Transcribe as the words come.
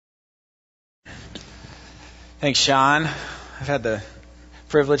Thanks, Sean. I've had the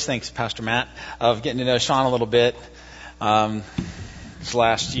privilege, thanks, Pastor Matt, of getting to know Sean a little bit this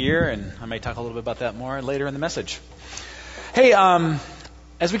last year, and I may talk a little bit about that more later in the message. Hey,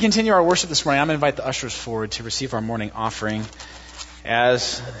 as we continue our worship this morning, I'm going to invite the ushers forward to receive our morning offering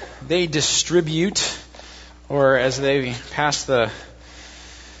as they distribute, or as they pass the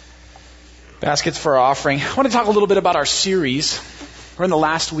baskets for our offering. I want to talk a little bit about our series. We're in the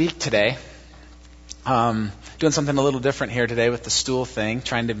last week today. Doing something a little different here today with the stool thing,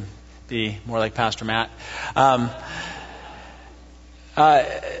 trying to be more like Pastor Matt. We're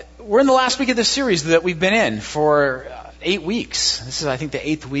in the last week of this series that we've been in for 8 weeks. This is, I think, the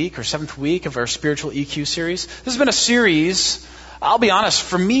 8th week or 7th week of our spiritual EQ series. This has been a series, I'll be honest,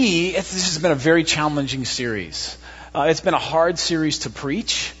 for me, this has been a very challenging series. It's been a hard series to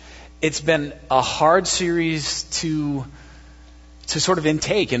preach. It's been a hard series to sort of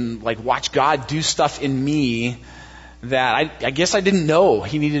intake and like watch God do stuff in me that I guess I didn't know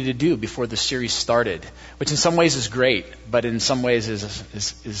He needed to do before the series started, which in some ways is great, but in some ways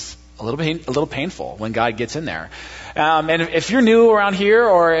is a little painful when God gets in there. And if you're new around here,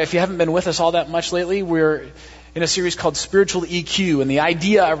 or if you haven't been with us all that much lately, we're in a series called Spiritual EQ, and the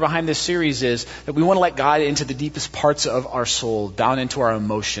idea behind this series is that we want to let God into the deepest parts of our soul, down into our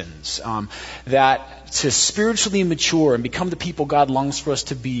emotions, that to spiritually mature and become the people God longs for us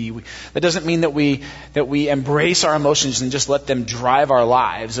to be. That doesn't mean that we embrace our emotions and just let them drive our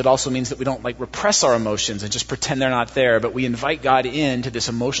lives. It also means that we don't repress our emotions and just pretend they're not there, but we invite God into this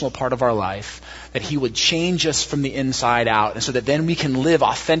emotional part of our life, that He would change us from the inside out, and so that then we can live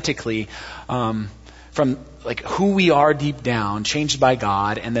authentically from who we are deep down, changed by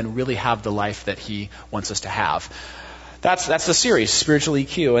God, and then really have the life that He wants us to have. That's the series, Spiritual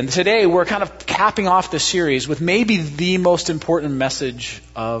EQ. And today we're kind of capping off the series with maybe the most important message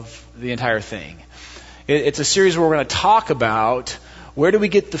of the entire thing. It's a series where we're going to talk about where do we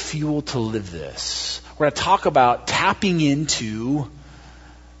get the fuel to live this. We're going to talk about tapping into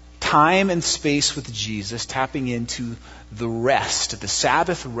time and space with Jesus, tapping into the rest, the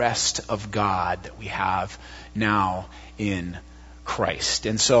Sabbath rest of God that we have now in Christ.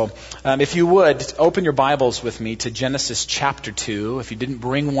 And so, if you would, open your Bibles with me to Genesis chapter 2. If you didn't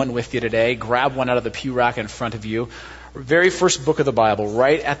bring one with you today, grab one out of the pew rack in front of you. Very first book of the Bible,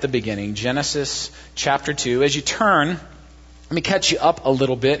 right at the beginning, Genesis chapter 2. As you turn, let me catch you up a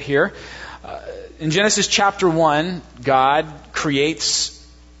little bit here. In Genesis chapter 1, God creates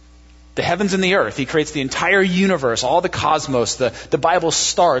the heavens and the earth. He creates the entire universe, all the cosmos. The Bible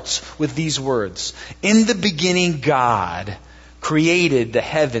starts with these words. In the beginning, God created the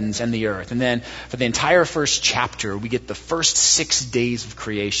heavens and the earth. And then for the entire first chapter, we get the first 6 days of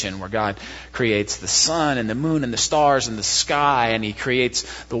creation, where God creates the sun and the moon and the stars and the sky, and He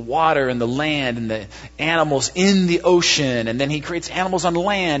creates the water and the land and the animals in the ocean, and then He creates animals on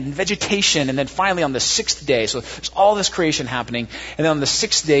land and vegetation, and then finally on the 6th day, so there's all this creation happening, and then on the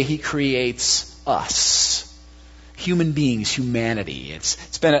 6th day He creates us. Human beings, humanity.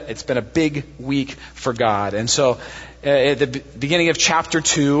 It's been a big week for God. And so at the beginning of chapter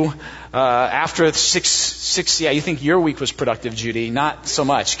 2, after six, you think your week was productive, Judy. Not so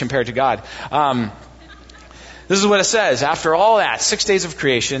much compared to God. This is what it says. After all that, 6 days of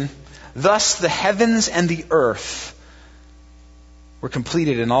creation, thus the heavens and the earth were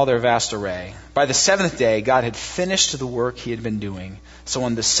completed in all their vast array. By the 7th day, God had finished the work He had been doing. So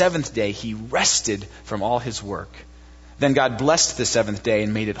on the 7th day, He rested from all His work. Then God blessed the 7th day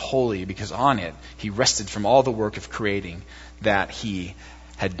and made it holy, because on it He rested from all the work of creating that He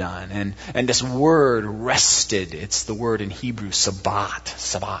had done. And this word rested, it's the word in Hebrew,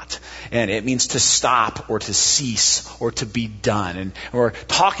 sabbat. And it means to stop or to cease or to be done. And we're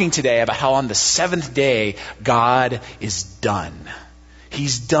talking today about how on the 7th day, God is done.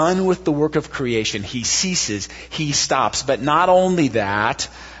 He's done with the work of creation. He ceases, He stops. But not only that,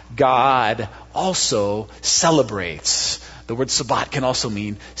 God also celebrates. The word Sabbat can also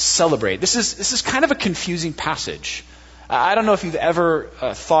mean celebrate. This is kind of a confusing passage. I don't know if you've ever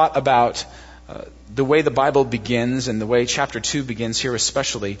thought about the way the Bible begins and the way chapter 2 begins here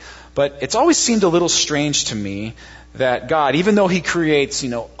especially, but it's always seemed a little strange to me that God, even though He creates,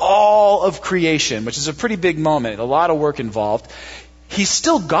 all of creation, which is a pretty big moment, a lot of work involved, He's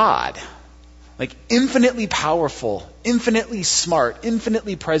still God. Infinitely powerful, infinitely smart,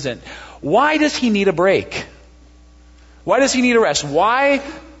 infinitely present. Why does He need a break? Why does He need a rest? Why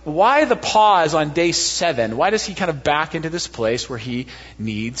why the pause on day 7? Why does he kind of back into this place where he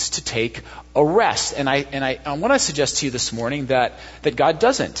needs to take a rest? And I want to suggest to you this morning that God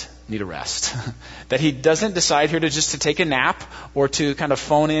doesn't need a rest. That he doesn't decide here to take a nap or to kind of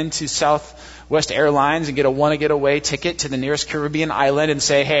phone in to Southwest Airlines and get a wanna-get-away ticket to the nearest Caribbean island and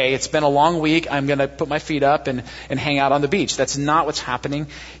say, hey, it's been a long week, I'm going to put my feet up and hang out on the beach. That's not what's happening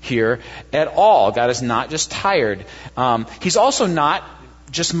here at all. God is not just tired. He's also not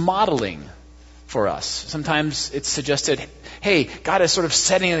just modeling for us. Sometimes it's suggested, hey, God is sort of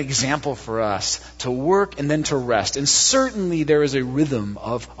setting an example for us to work and then to rest. And certainly there is a rhythm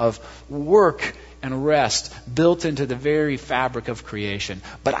of work and rest built into the very fabric of creation.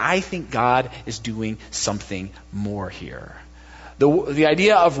 But I think God is doing something more here. The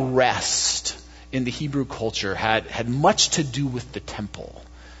idea of rest in the Hebrew culture had much to do with the temple.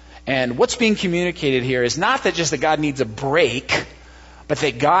 And what's being communicated here is not that just that God needs a break, but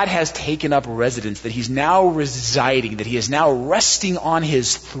that God has taken up residence, that he's now residing, that he is now resting on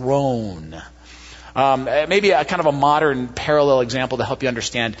his throne. Maybe a kind of a modern parallel example to help you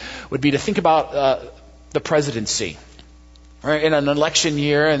understand would be to think about the presidency. Right? In an election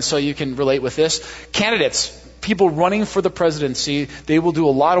year, and so you can relate with this. Candidates, people running for the presidency, they will do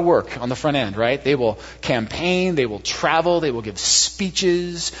a lot of work on the front end, right? They will campaign, they will travel, they will give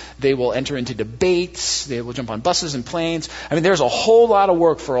speeches, they will enter into debates, they will jump on buses and planes. I mean, there's a whole lot of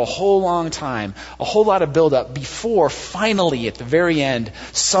work for a whole long time, a whole lot of buildup before finally, at the very end,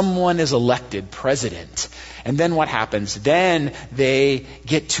 someone is elected president. And then what happens? Then they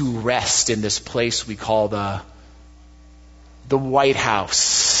get to rest in this place we call the White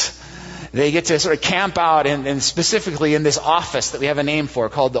House. They get to sort of camp out and specifically in this office that we have a name for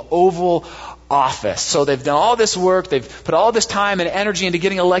called the Oval Office. So they've done all this work. They've put all this time and energy into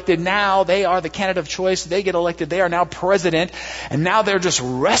getting elected. Now they are the candidate of choice. They get elected. They are now president. And now they're just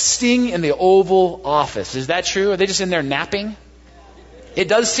resting in the Oval Office. Is that true? Are they just in there napping? It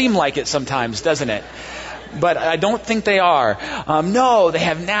does seem like it sometimes, doesn't it? But I don't think they are. No, they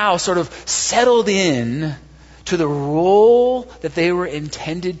have now sort of settled in to the role that they were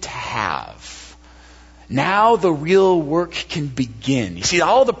intended to have. Now the real work can begin. You see,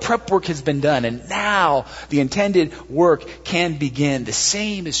 all the prep work has been done, and now the intended work can begin. The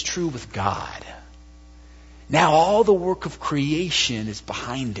same is true with God. Now all the work of creation is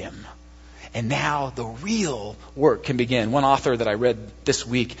behind him. And now the real work can begin. One author that I read this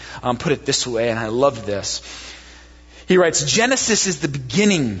week put it this way, and I loved this. He writes, Genesis is the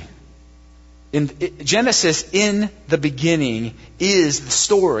beginning. Genesis, in the beginning, is the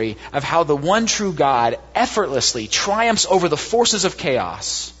story of how the one true God effortlessly triumphs over the forces of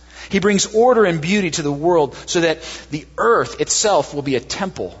chaos. He brings order and beauty to the world so that the earth itself will be a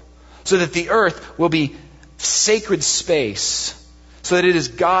temple, so that the earth will be sacred space, so that it is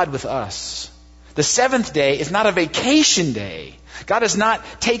God with us. The seventh day is not a vacation day. God is not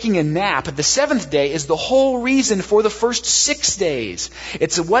taking a nap. The seventh day is the whole reason for the first 6 days.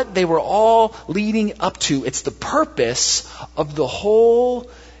 It's what they were all leading up to. It's the purpose of the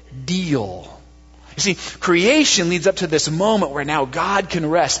whole deal. You see, creation leads up to this moment where now God can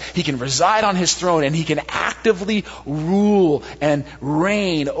rest. He can reside on his throne and he can actively rule and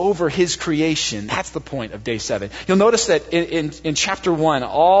reign over his creation. That's the point of day 7. You'll notice that in chapter 1,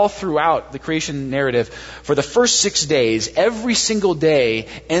 all throughout the creation narrative, for the first 6 days, every single day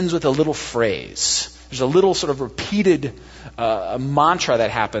ends with a little phrase. There's a little sort of repeated mantra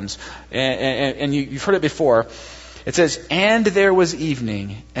that happens. And you've heard it before. It says, and there was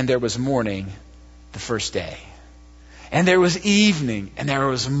evening and there was morning the first day. And there was evening and there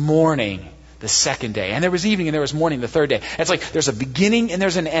was morning the second day. And there was evening and there was morning the third day. And it's like there's a beginning and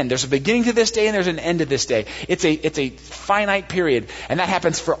there's an end. There's a beginning to this day and there's an end to this day. It's a finite period. And that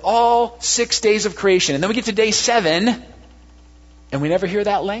happens for all 6 days of creation. And then we get to day 7 and we never hear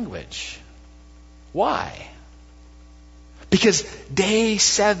that language. Why? Because day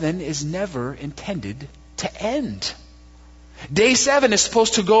 7 is never intended to end. Day 7 is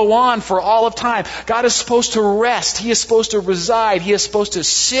supposed to go on for all of time. God is supposed to rest. He is supposed to reside. He is supposed to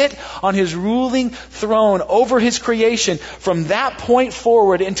sit on his ruling throne over his creation from that point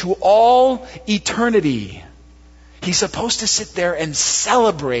forward into all eternity. He's supposed to sit there and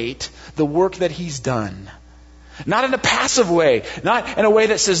celebrate the work that he's done. Not in a passive way. Not in a way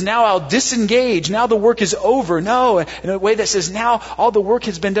that says, now I'll disengage. Now the work is over. No, in a way that says, now all the work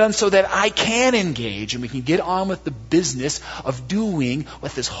has been done so that I can engage and we can get on with the business of doing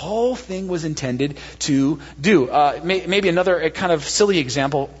what this whole thing was intended to do. Maybe another kind of silly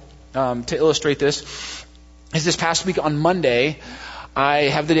example to illustrate this is this past week on Monday, I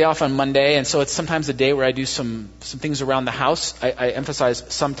have the day off on Monday, and so it's sometimes a day where I do some things around the house. I emphasize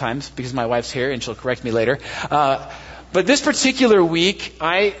sometimes because my wife's here and she'll correct me later. But this particular week,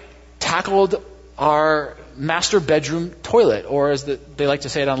 I tackled our master bedroom toilet, or as they like to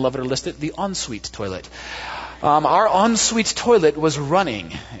say it on Love It or List It, the ensuite toilet. Our ensuite toilet was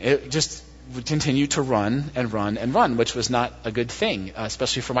running. It just would continue to run and run and run, which was not a good thing,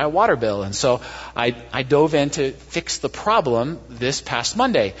 especially for my water bill. And so I dove in to fix the problem this past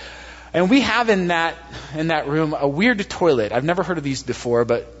Monday. And we have in that room a weird toilet. I've never heard of these before,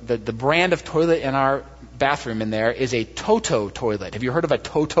 but the brand of toilet in our bathroom in there is a Toto toilet. Have you heard of a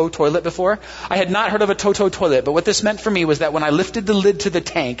Toto toilet before? I had not heard of a Toto toilet, but what this meant for me was that when I lifted the lid to the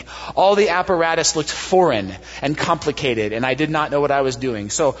tank, all the apparatus looked foreign and complicated, and I did not know what I was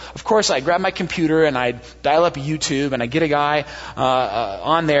doing. So, of course, I grab my computer and I dial up YouTube, and I get a guy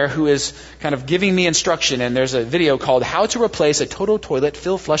on there who is kind of giving me instruction, and there's a video called How to Replace a Toto Toilet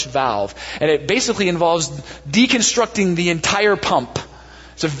Fill Flush Valve, and it basically involves deconstructing the entire pump.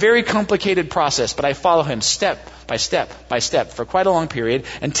 It's a very complicated process, but I follow him step by step by step for quite a long period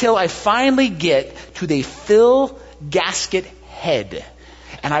until I finally get to the fill gasket head.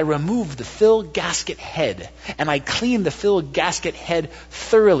 And I remove the fill gasket head, and I clean the fill gasket head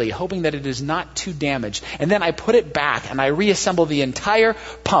thoroughly, hoping that it is not too damaged. And then I put it back, and I reassemble the entire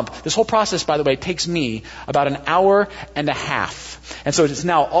pump. This whole process, by the way, takes me about an hour and a half. And so it's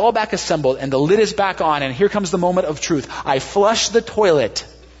now all back assembled, and the lid is back on, and here comes the moment of truth. I flush the toilet,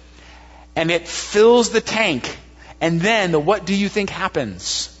 and it fills the tank. And then, what do you think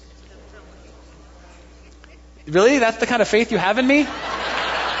happens? Really? That's the kind of faith you have in me?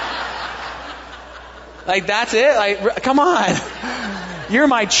 Like, that's it? Like, come on. You're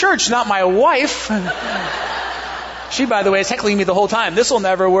my church, not my wife. She, by the way, is heckling me the whole time. This will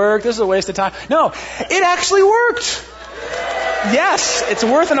never work. This is a waste of time. No, it actually worked. Yes, it's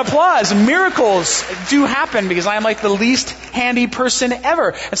worth an applause. Miracles do happen because I am like the least handy person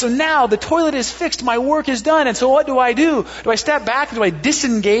ever. And so now the toilet is fixed. My work is done. And so what do? Do I step back? Do I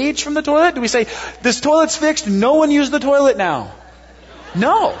disengage from the toilet? Do we say, this toilet's fixed, no one use the toilet now?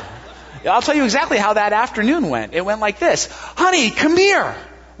 No. I'll tell you exactly how that afternoon went. It went like this. Honey, come here.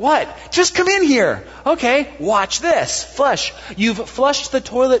 What? Just come in here. Okay, watch this. Flush. You've flushed the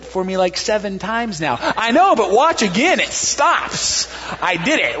toilet for me like 7 times now. I know, but watch again. It stops. I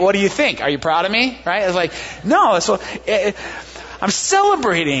did it. What do you think? Are you proud of me? Right? It's like, no. So I'm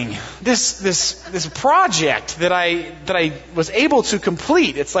celebrating this project that I was able to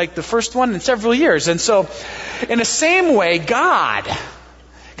complete. It's like the first one in several years. And so, in the same way, God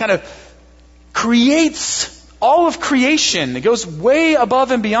kind of creates all of creation. It goes way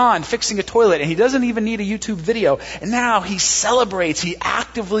above and beyond fixing a toilet, and he doesn't even need a YouTube video. And now he celebrates, he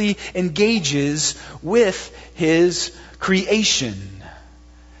actively engages with his creation.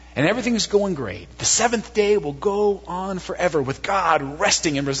 And everything's going great. The 7th day will go on forever with God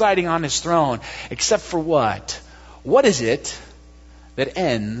resting and residing on his throne. Except for what? What is it that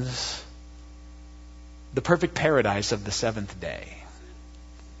ends the perfect paradise of the 7th day?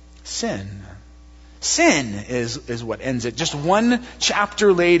 Sin. Sin is what ends it. Just one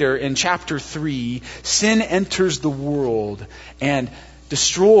chapter later, in chapter 3, sin enters the world and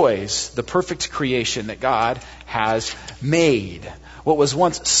destroys the perfect creation that God has made. What was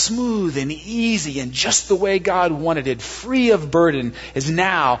once smooth and easy and just the way God wanted it, free of burden, is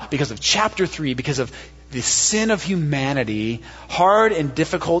now, because of chapter 3, because of the sin of humanity, hard and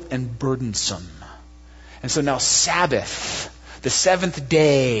difficult and burdensome. And so now Sabbath, the 7th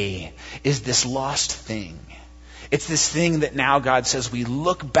day, is this lost thing. It's this thing that now God says we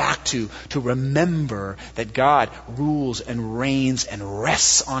look back to remember that God rules and reigns and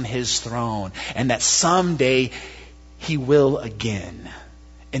rests on his throne, and that someday he will again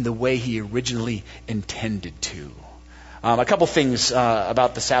in the way he originally intended to. A couple things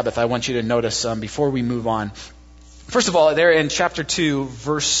about the Sabbath I want you to notice before we move on. First of all, there in chapter 2,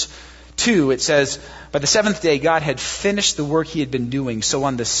 verse 2, it says, by the 7th day, God had finished the work he had been doing. So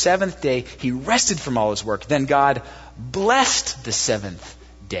on the 7th day, he rested from all his work. Then God blessed the 7th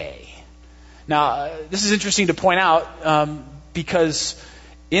day. Now, this is interesting to point out because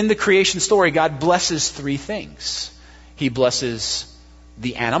in the creation story, God blesses 3 things. He blesses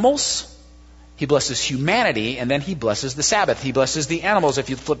the animals, he blesses humanity, and then he blesses the Sabbath. He blesses the animals. If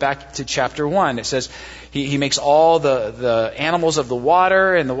you flip back to chapter 1, it says he makes all the animals of the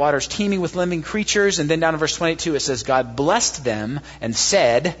water, and the water's teeming with living creatures. And then down in verse 22, it says, God blessed them and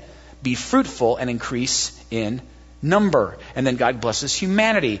said, be fruitful and increase in number. And then God blesses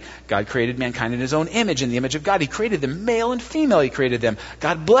humanity. God created mankind in his own image. In the image of God, he created them. Male and female, he created them.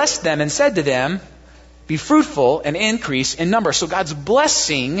 God blessed them and said to them, be fruitful and increase in number. So God's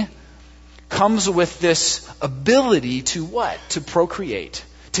blessing comes with this ability to what? To procreate,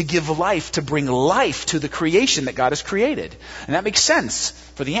 to give life, to bring life to the creation that God has created. And that makes sense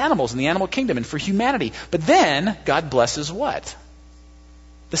for the animals in the animal kingdom and for humanity. But then God blesses what?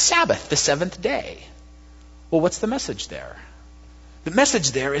 The Sabbath, the seventh day. Well, what's the message there? The message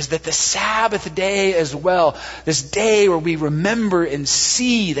there is that the Sabbath day as well, this day where we remember and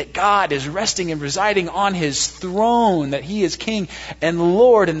see that God is resting and residing on His throne, that He is King and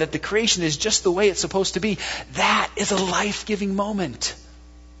Lord, and that the creation is just the way it's supposed to be, that is a life-giving moment.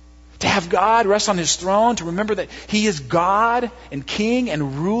 To have God rest on His throne, to remember that He is God and King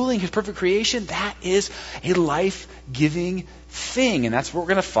and ruling His perfect creation, that is a life-giving thing. And that's what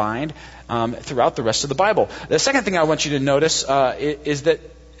we're going to find throughout the rest of the Bible. The second thing I want you to notice is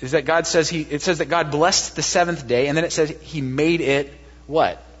that God says it says that God blessed the seventh day, and then it says He made it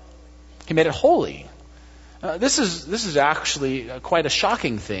what? He made it holy. This is actually quite a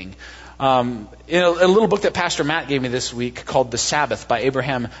shocking thing. In a little book that Pastor Matt gave me this week called The Sabbath by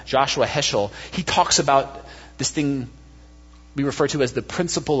Abraham Joshua Heschel, he talks about this thing we refer to as the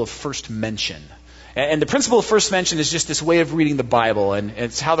principle of first mention. And the principle of first mention is just this way of reading the Bible, and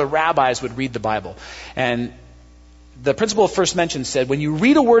it's how the rabbis would read the Bible. And the principle of first mention said, when you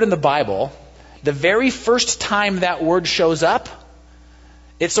read a word in the Bible, the very first time that word shows up,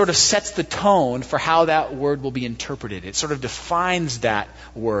 it sort of sets the tone for how that word will be interpreted. It sort of defines that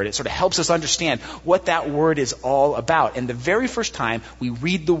word. It sort of helps us understand what that word is all about. And the very first time we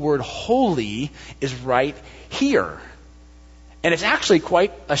read the word holy is right here. And it's actually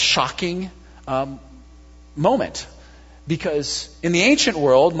quite a shocking moment. Because in the ancient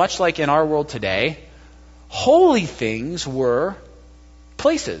world, much like in our world today, holy things were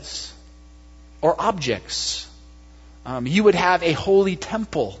places or objects. You would have a holy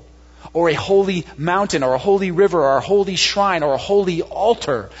temple, or a holy mountain, or a holy river, or a holy shrine, or a holy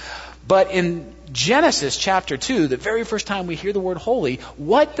altar. But in Genesis chapter 2, the very first time we hear the word holy,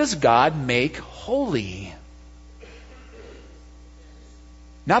 what does God make holy?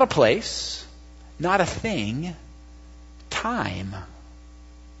 Not a place, not a thing, time.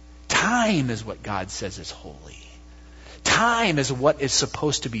 Time is what God says is holy. Time is what is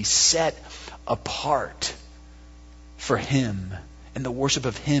supposed to be set apart for Him and the worship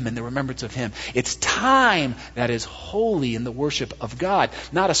of Him and the remembrance of Him. It's time that is holy in the worship of God.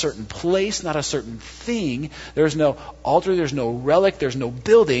 Not a certain place, not a certain thing. There's no altar, there's no relic, there's no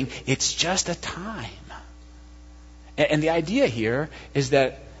building. It's just a time. And the idea here is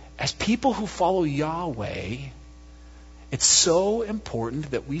that as people who follow Yahweh, it's so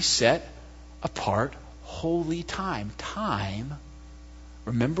important that we set apart holy time. Time,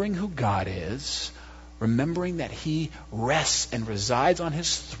 remembering who God is, remembering that He rests and resides on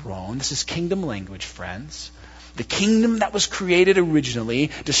His throne. This is kingdom language, friends. The kingdom that was created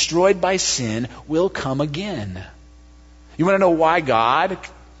originally, destroyed by sin, will come again. You want to know why God,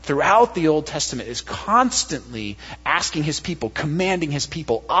 throughout the Old Testament, is constantly asking His people, commanding His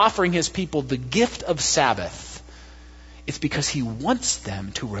people, offering His people the gift of Sabbath? It's because He wants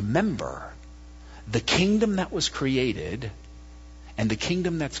them to remember the kingdom that was created and the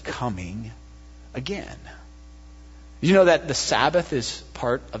kingdom that's coming again. You know that the Sabbath is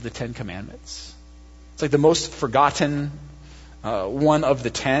part of the Ten Commandments? It's like the most forgotten one of the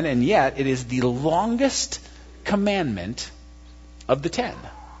 10, and yet it is the longest commandment of the 10.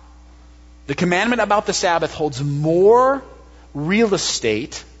 The commandment about the Sabbath holds more real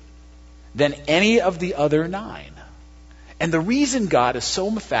estate than any of the other 9. And the reason God is so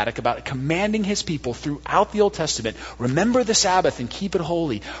emphatic about commanding His people throughout the Old Testament, remember the Sabbath and keep it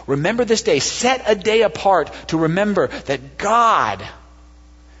holy. Remember this day. Set a day apart to remember that God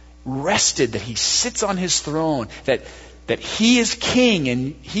rested, that He sits on His throne, that He is King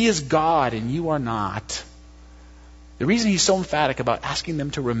and He is God and you are not. The reason He's so emphatic about asking them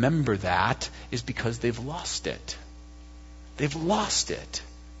to remember that is because they've lost it. They've lost it.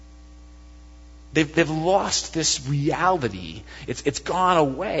 They've lost this reality. It's gone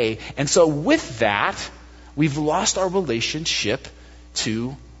away. And so with that, we've lost our relationship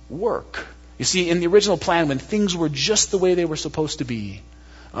to work. You see, in the original plan, when things were just the way they were supposed to be,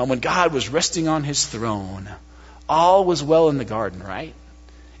 when God was resting on His throne, all was well in the garden, right?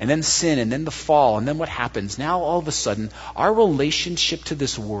 And then sin, and then the fall, and then what happens? Now all of a sudden, our relationship to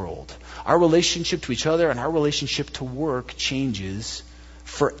this world, our relationship to each other, and our relationship to work changes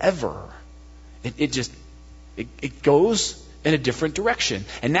forever. It goes in a different direction.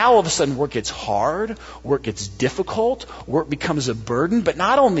 And now all of a sudden work gets hard, work gets difficult, work becomes a burden. But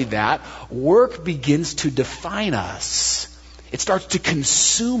not only that, work begins to define us. It starts to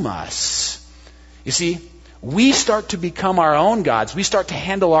consume us. You see, we start to become our own gods. We start to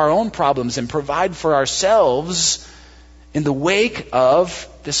handle our own problems and provide for ourselves in the wake of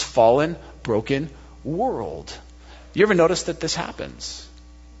this fallen, broken world. You ever notice that this happens?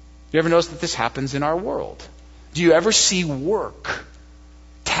 You ever notice that this happens in our world? Do you ever see work,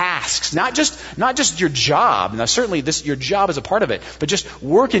 tasks, not just your job? Now, certainly your job is a part of it, but just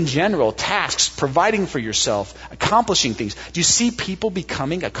work in general, tasks, providing for yourself, accomplishing things. Do you see people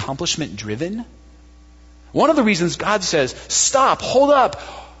becoming accomplishment-driven? One of the reasons God says, stop, hold up,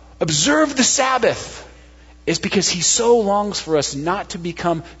 observe the Sabbath, is because He so longs for us not to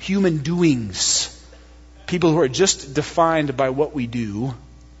become human doings, people who are just defined by what we do.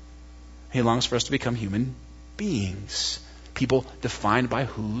 He longs for us to become human beings, people defined by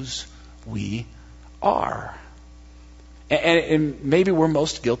whose we are. And maybe we're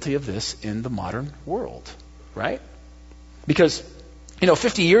most guilty of this in the modern world, right? Because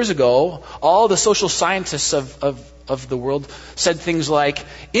 50 years ago, all the social scientists of the world said things like,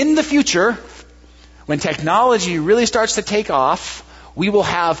 in the future, when technology really starts to take off, we will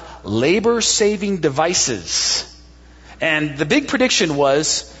have labor-saving devices. And the big prediction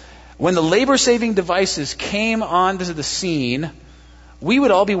was, when the labor-saving devices came onto the scene, we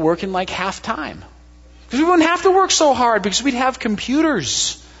would all be working like half-time. Because we wouldn't have to work so hard, because we'd have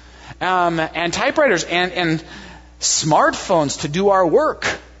computers and typewriters and smartphones to do our work.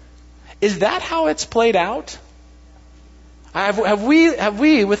 Is that how it's played out? Have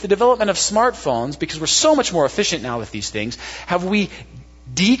we, with the development of smartphones, because we're so much more efficient now with these things, have we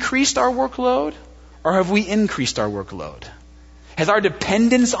decreased our workload or have we increased our workload? Has our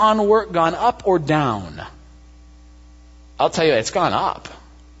dependence on work gone up or down? I'll tell you, it's gone up.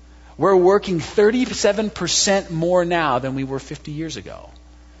 We're working 37% more now than we were 50 years ago.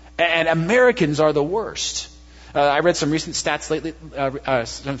 And Americans are the worst. I read some recent stats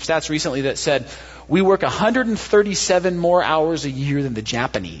recently that said we work 137 more hours a year than the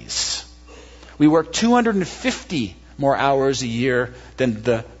Japanese. We work 250 more hours a year than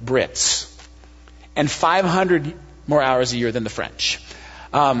the Brits, and 500 more hours a year than the French.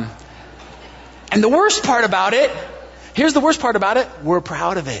 And the worst part about it, here's the worst part about it, we're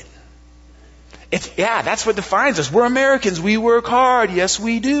proud of it. That's what defines us. We're Americans. We work hard. Yes,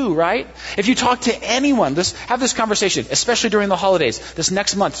 we do, right? If you talk to anyone, have this conversation, especially during the holidays, this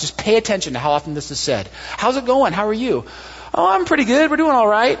next month, just pay attention to how often this is said. How's it going? How are you? Oh, I'm pretty good. We're doing all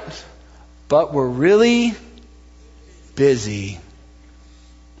right. But we're really busy.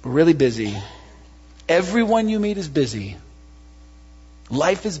 We're really busy. Everyone you meet is busy.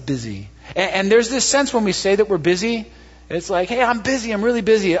 Life is busy. And there's this sense when we say that we're busy, it's like, hey, I'm busy, I'm really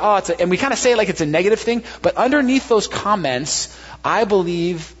busy. And we kind of say it like it's a negative thing, but underneath those comments, I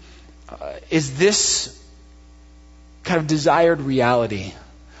believe, is this kind of desired reality.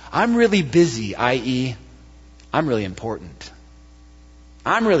 I'm really busy, i.e., I'm really important.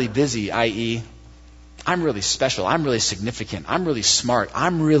 I'm really busy, i.e., I'm really special, I'm really significant, I'm really smart,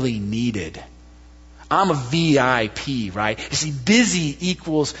 I'm really needed. I'm a VIP, right? You see, busy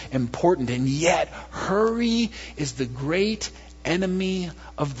equals important, and yet hurry is the great enemy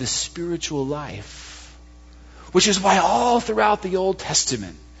of the spiritual life. Which is why all throughout the Old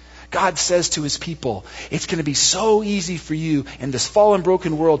Testament, God says to His people, it's going to be so easy for you in this fallen,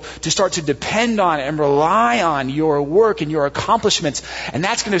 broken world to start to depend on and rely on your work and your accomplishments, and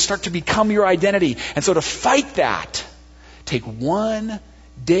that's going to start to become your identity. And so to fight that, take one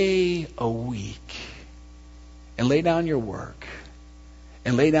day a week and lay down your work,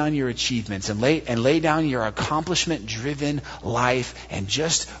 and lay down your achievements, and lay down your accomplishment-driven life, and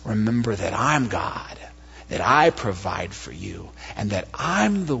just remember that I'm God, that I provide for you, and that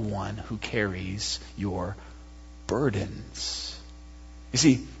I'm the one who carries your burdens. You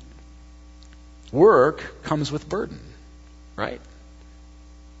see, work comes with burden, right?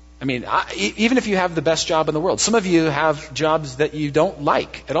 I mean, even if you have the best job in the world, some of you have jobs that you don't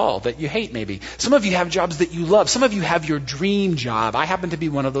like at all, that you hate maybe. Some of you have jobs that you love. Some of you have your dream job. I happen to be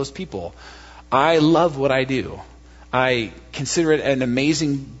one of those people. I love what I do. I consider it an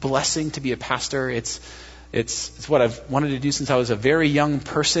amazing blessing to be a pastor. It's what I've wanted to do since I was a very young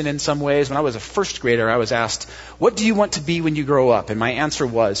person in some ways. When I was a first grader, I was asked, what do you want to be when you grow up? And my answer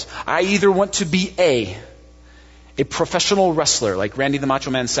was, I either want to be a professional wrestler like Randy the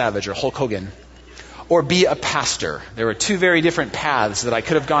Macho Man Savage or Hulk Hogan, or be a pastor. There were two very different paths that I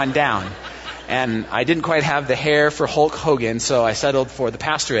could have gone down. And I didn't quite have the hair for Hulk Hogan, so I settled for the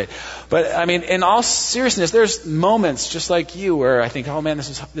pastorate. But I mean, in all seriousness, there's moments just like you where I think, oh man,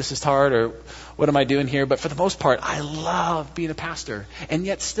 this is hard, or what am I doing here? But for the most part, I love being a pastor. And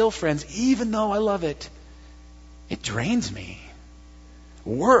yet still, friends, even though I love it, it drains me.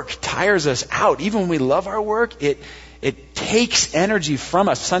 Work tires us out. Even when we love our work, it takes energy from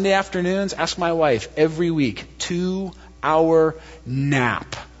us. Sunday afternoons, ask my wife, every week, 2-hour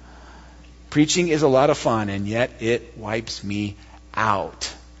nap. Preaching is a lot of fun, and yet it wipes me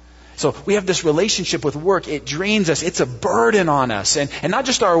out. So we have this relationship with work. It drains us. It's a burden on us. And not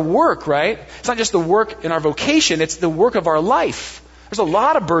just our work, right? It's not just the work in our vocation. It's the work of our life. There's a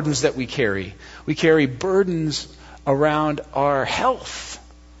lot of burdens that we carry. We carry burdens around our health.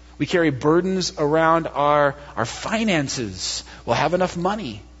 We carry burdens around our finances. Will I have enough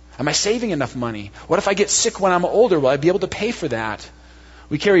money? Am I saving enough money? What if I get sick when I'm older? Will I be able to pay for that?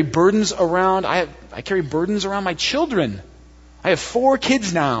 We carry burdens around, I carry burdens around my children. I have 4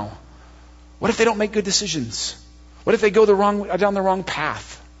 kids now. What if they don't make good decisions? What if they go down the wrong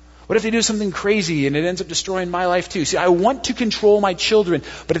path? What if they do something crazy and it ends up destroying my life too? See, I want to control my children,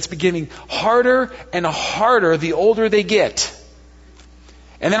 but it's getting harder and harder the older they get.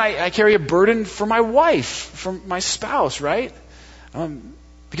 And then I carry a burden for my wife, for my spouse, right?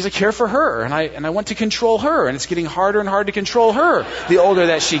 Because I care for her and I want to control her, and it's getting harder and harder to control her the older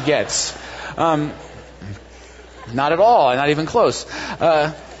that she gets. Not at all, not even close.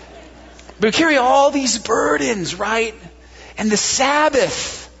 But we carry all these burdens, right? And the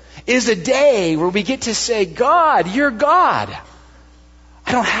Sabbath is a day where we get to say, God, you're God.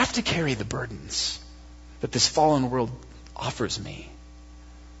 I don't have to carry the burdens that this fallen world offers me.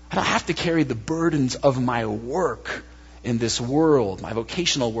 I don't have to carry the burdens of my work in this world, my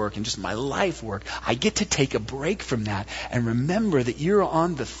vocational work and just my life work. I get to take a break from that and remember that you're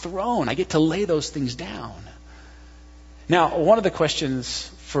on the throne. I get to lay those things down. Now, one of the questions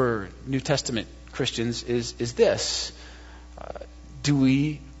for New Testament Christians is this. Do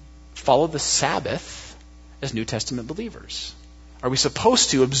we follow the Sabbath as New Testament believers? Are we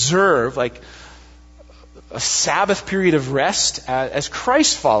supposed to observe like a Sabbath period of rest as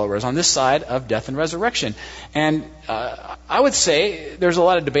Christ followers on this side of death and resurrection? And I would say there's a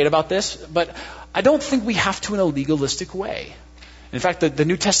lot of debate about this, but I don't think we have to in a legalistic way. In fact, the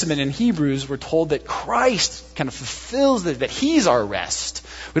New Testament in Hebrews, we're told that Christ kind of fulfills that He's our rest.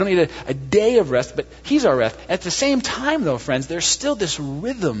 We don't need a day of rest, but He's our rest. At the same time, though, friends, there's still this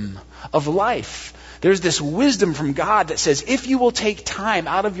rhythm of life. There's this wisdom from God that says, if you will take time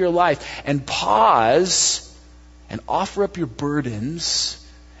out of your life and pause and offer up your burdens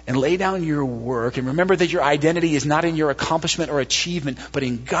and lay down your work and remember that your identity is not in your accomplishment or achievement, but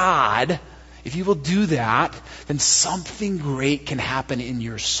in God, if you will do that, then something great can happen in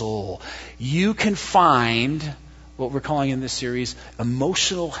your soul. You can find what we're calling in this series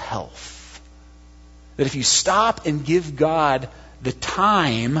emotional health. That if you stop and give God the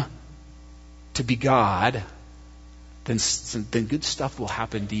time to be God, then good stuff will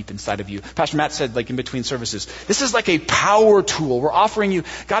happen deep inside of you. Pastor Matt said, like in between services, this is like a power tool.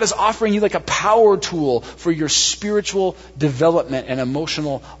 God is offering you like a power tool for your spiritual development and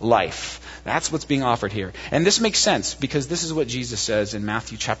emotional life. That's what's being offered here. And this makes sense because this is what Jesus says in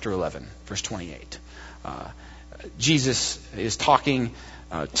Matthew chapter 11, verse 28. Jesus is talking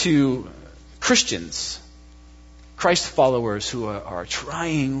to Christians, Christ followers who are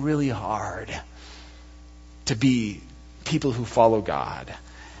trying really hard to be people who follow God,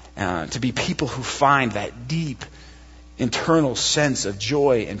 to be people who find that deep internal sense of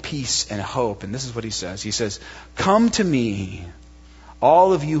joy and peace and hope. And this is what He says. He says, "Come to me,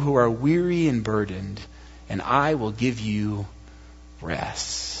 all of you who are weary and burdened, and I will give you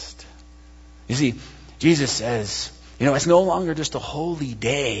rest." You see, Jesus says, it's no longer just a holy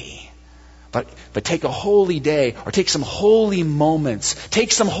day. But take a holy day, or take some holy moments,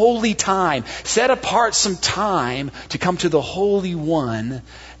 take some holy time, set apart some time to come to the Holy One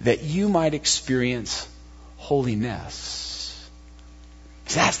that you might experience holiness.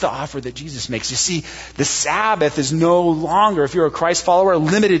 That's the offer that Jesus makes. You see, the Sabbath is no longer, if you're a Christ follower,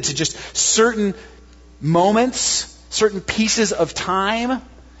 limited to just certain moments, certain pieces of time.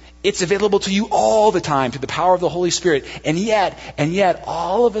 It's available to you all the time through the power of the Holy Spirit. And yet,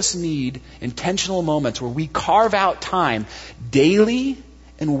 all of us need intentional moments where we carve out time daily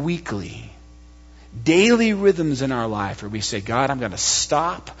and weekly. Daily rhythms in our life where we say, God, I'm going to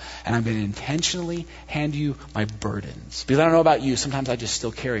stop and I'm going to intentionally hand you my burdens. Because I don't know about you, sometimes I just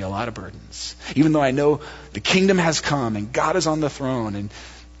still carry a lot of burdens. Even though I know the kingdom has come and God is on the throne and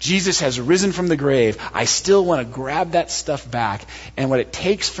Jesus has risen from the grave, I still want to grab that stuff back. And what it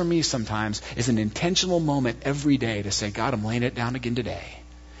takes for me sometimes is an intentional moment every day to say, God, I'm laying it down again today.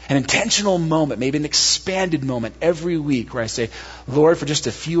 An intentional moment, maybe an expanded moment every week where I say, Lord, for just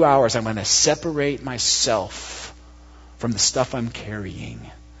a few hours, I'm going to separate myself from the stuff I'm carrying,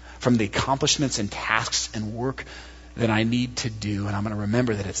 from the accomplishments and tasks and work that I need to do, and I'm going to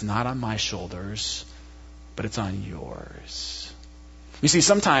remember that it's not on my shoulders, but it's on yours. You see,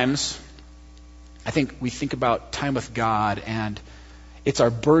 sometimes I think we think about time with God, and it's our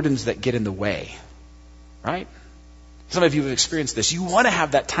burdens that get in the way, right? Some of you have experienced this. You want to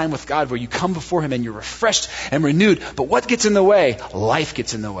have that time with God where you come before Him and you're refreshed and renewed, but what gets in the way? Life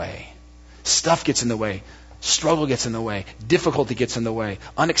gets in the way. Stuff gets in the way. Struggle gets in the way. Difficulty gets in the way.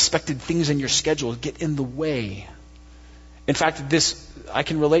 Unexpected things in your schedule get in the way. In fact, I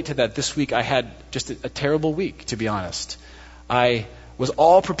can relate to that. This week I had just a terrible week, to be honest. I was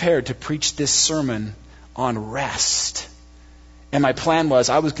all prepared to preach this sermon on rest. And my plan was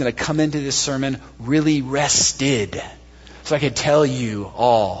I was going to come into this sermon really rested, so I could tell you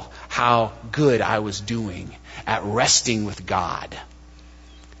all how good I was doing at resting with God.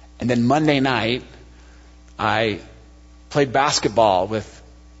 And then Monday night, I played basketball with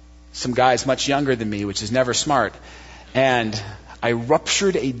some guys much younger than me, which is never smart. And I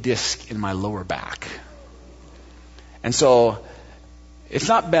ruptured a disc in my lower back. And so it's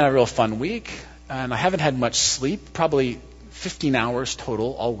not been a real fun week. And I haven't had much sleep, probably 15 hours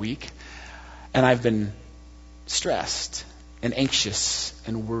total all week. And I've been stressed and anxious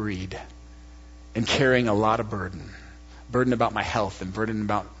and worried and carrying a lot of burden about my health and burden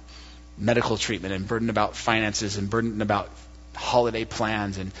about medical treatment and burden about finances and burden about holiday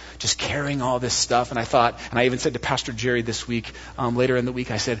plans and just carrying all this stuff. And I thought, and I even said to Pastor Jerry this week, later in the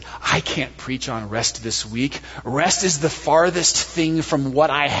week, I said, I can't preach on rest this week. Rest is the farthest thing from what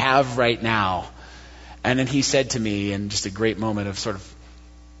I have right now. And then he said to me, in just a great moment of sort of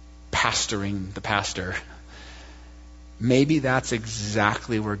pastoring the pastor, maybe that's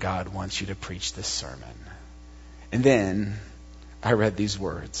exactly where God wants you to preach this sermon. And then I read these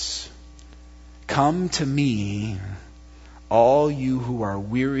words. Come to me, all you who are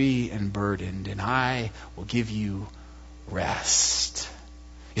weary and burdened, and I will give you rest.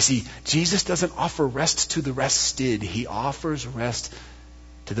 You see, Jesus doesn't offer rest to the rested. He offers rest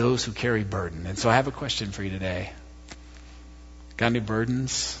to those who carry burden. And so I have a question for you today. Got any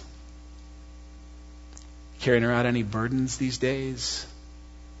burdens? Carrying around any burdens these days?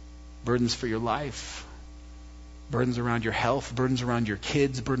 Burdens for your life? Burdens around your health, burdens around your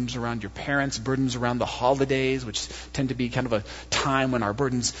kids, burdens around your parents, burdens around the holidays, which tend to be kind of a time when our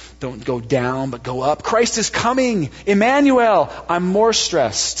burdens don't go down but go up. Christ is coming. Emmanuel, I'm more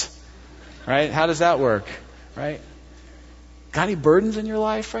stressed. Right? How does that work? Right? Got any burdens in your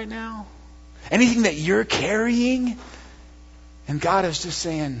life right now? Anything that you're carrying? And God is just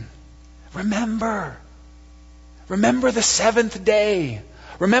saying, remember the seventh day.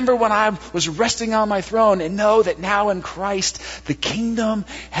 Remember when I was resting on my throne, and know that now in Christ the kingdom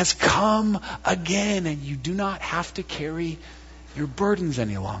has come again, and you do not have to carry your burdens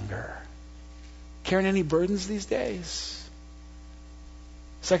any longer. Carrying any burdens these days?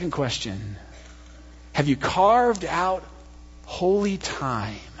 Second question. Have you carved out holy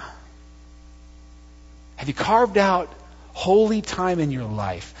time? Have you carved out holy time in your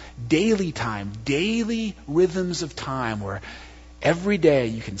life? Daily time, daily rhythms of time where every day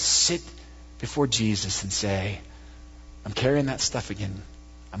you can sit before Jesus and say, I'm carrying that stuff again.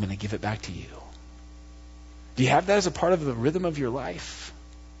 I'm going to give it back to you. Do you have that as a part of the rhythm of your life?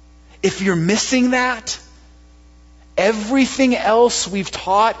 If you're missing that, everything else we've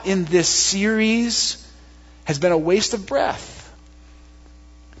taught in this series has been a waste of breath.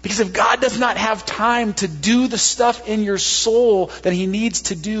 Because if God does not have time to do the stuff in your soul that He needs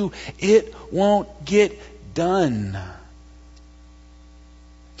to do, it won't get done.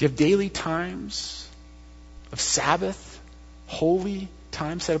 Do you have daily times of Sabbath, holy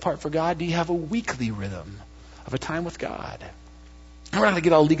time set apart for God? Do you have a weekly rhythm of a time with God? And we're not going to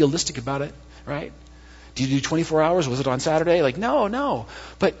get all legalistic about it, right? Do you do 24 hours? Was it on Saturday? No.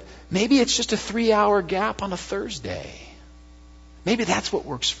 But maybe it's just a 3-hour gap on a Thursday. Maybe that's what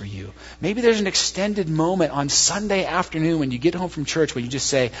works for you. Maybe there's an extended moment on Sunday afternoon when you get home from church where you just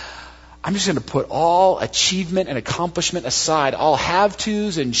say, I'm just going to put all achievement and accomplishment aside. All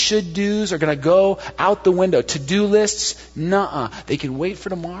have-tos and should-dos are going to go out the window. To-do lists, nuh-uh. They can wait for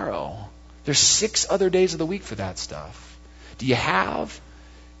tomorrow. There's 6 other days of the week for that stuff. Do you have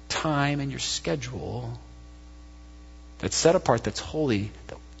time in your schedule that's set apart, that's holy,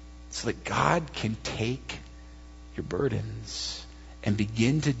 so that God can take your burdens and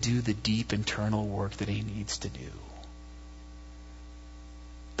begin to do the deep internal work that He needs to do?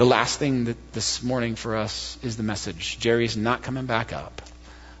 The last thing that this morning for us is the message. Jerry's not coming back up.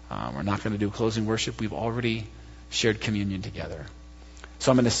 We're not going to do closing worship. We've already shared communion together.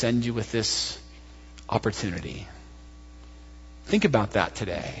 So I'm going to send you with this opportunity. Think about that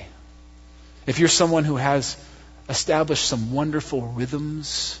today. If you're someone who has establish some wonderful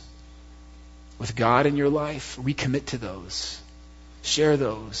rhythms with God in your life, recommit to those. Share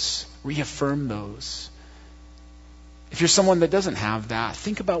those. Reaffirm those. If you're someone that doesn't have that,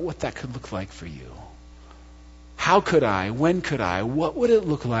 think about what that could look like for you. How could I? When could I? What would it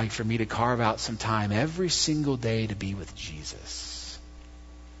look like for me to carve out some time every single day to be with Jesus?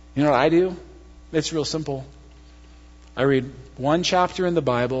 You know what I do? It's real simple. I read one chapter in the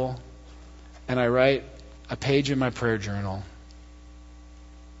Bible and I write a page in my prayer journal.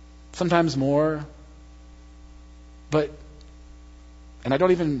 Sometimes more. And I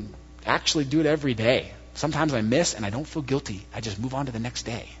don't even actually do it every day. Sometimes I miss and I don't feel guilty. I just move on to the next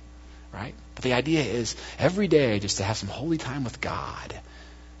day, right? But the idea is every day just to have some holy time with God.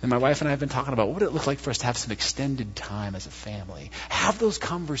 And my wife and I have been talking about what would it look like for us to have some extended time as a family. Have those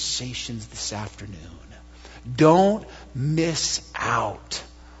conversations this afternoon. Don't miss out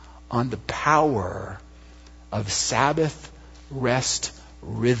on the power of Sabbath rest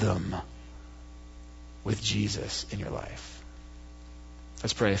rhythm with Jesus in your life.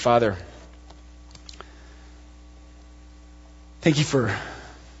 Let's pray. Father, thank you for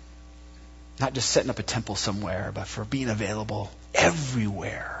not just setting up a temple somewhere, but for being available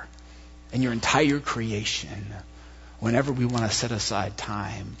everywhere in your entire creation whenever we want to set aside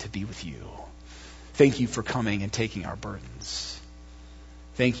time to be with you. Thank you for coming and taking our burdens.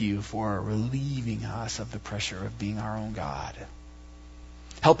 Thank you for relieving us of the pressure of being our own God.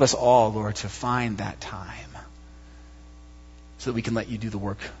 Help us all, Lord, to find that time so that we can let you do the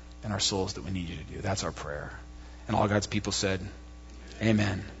work in our souls that we need you to do. That's our prayer. And all God's people said,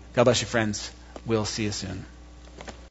 amen. God bless you, friends. We'll see you soon.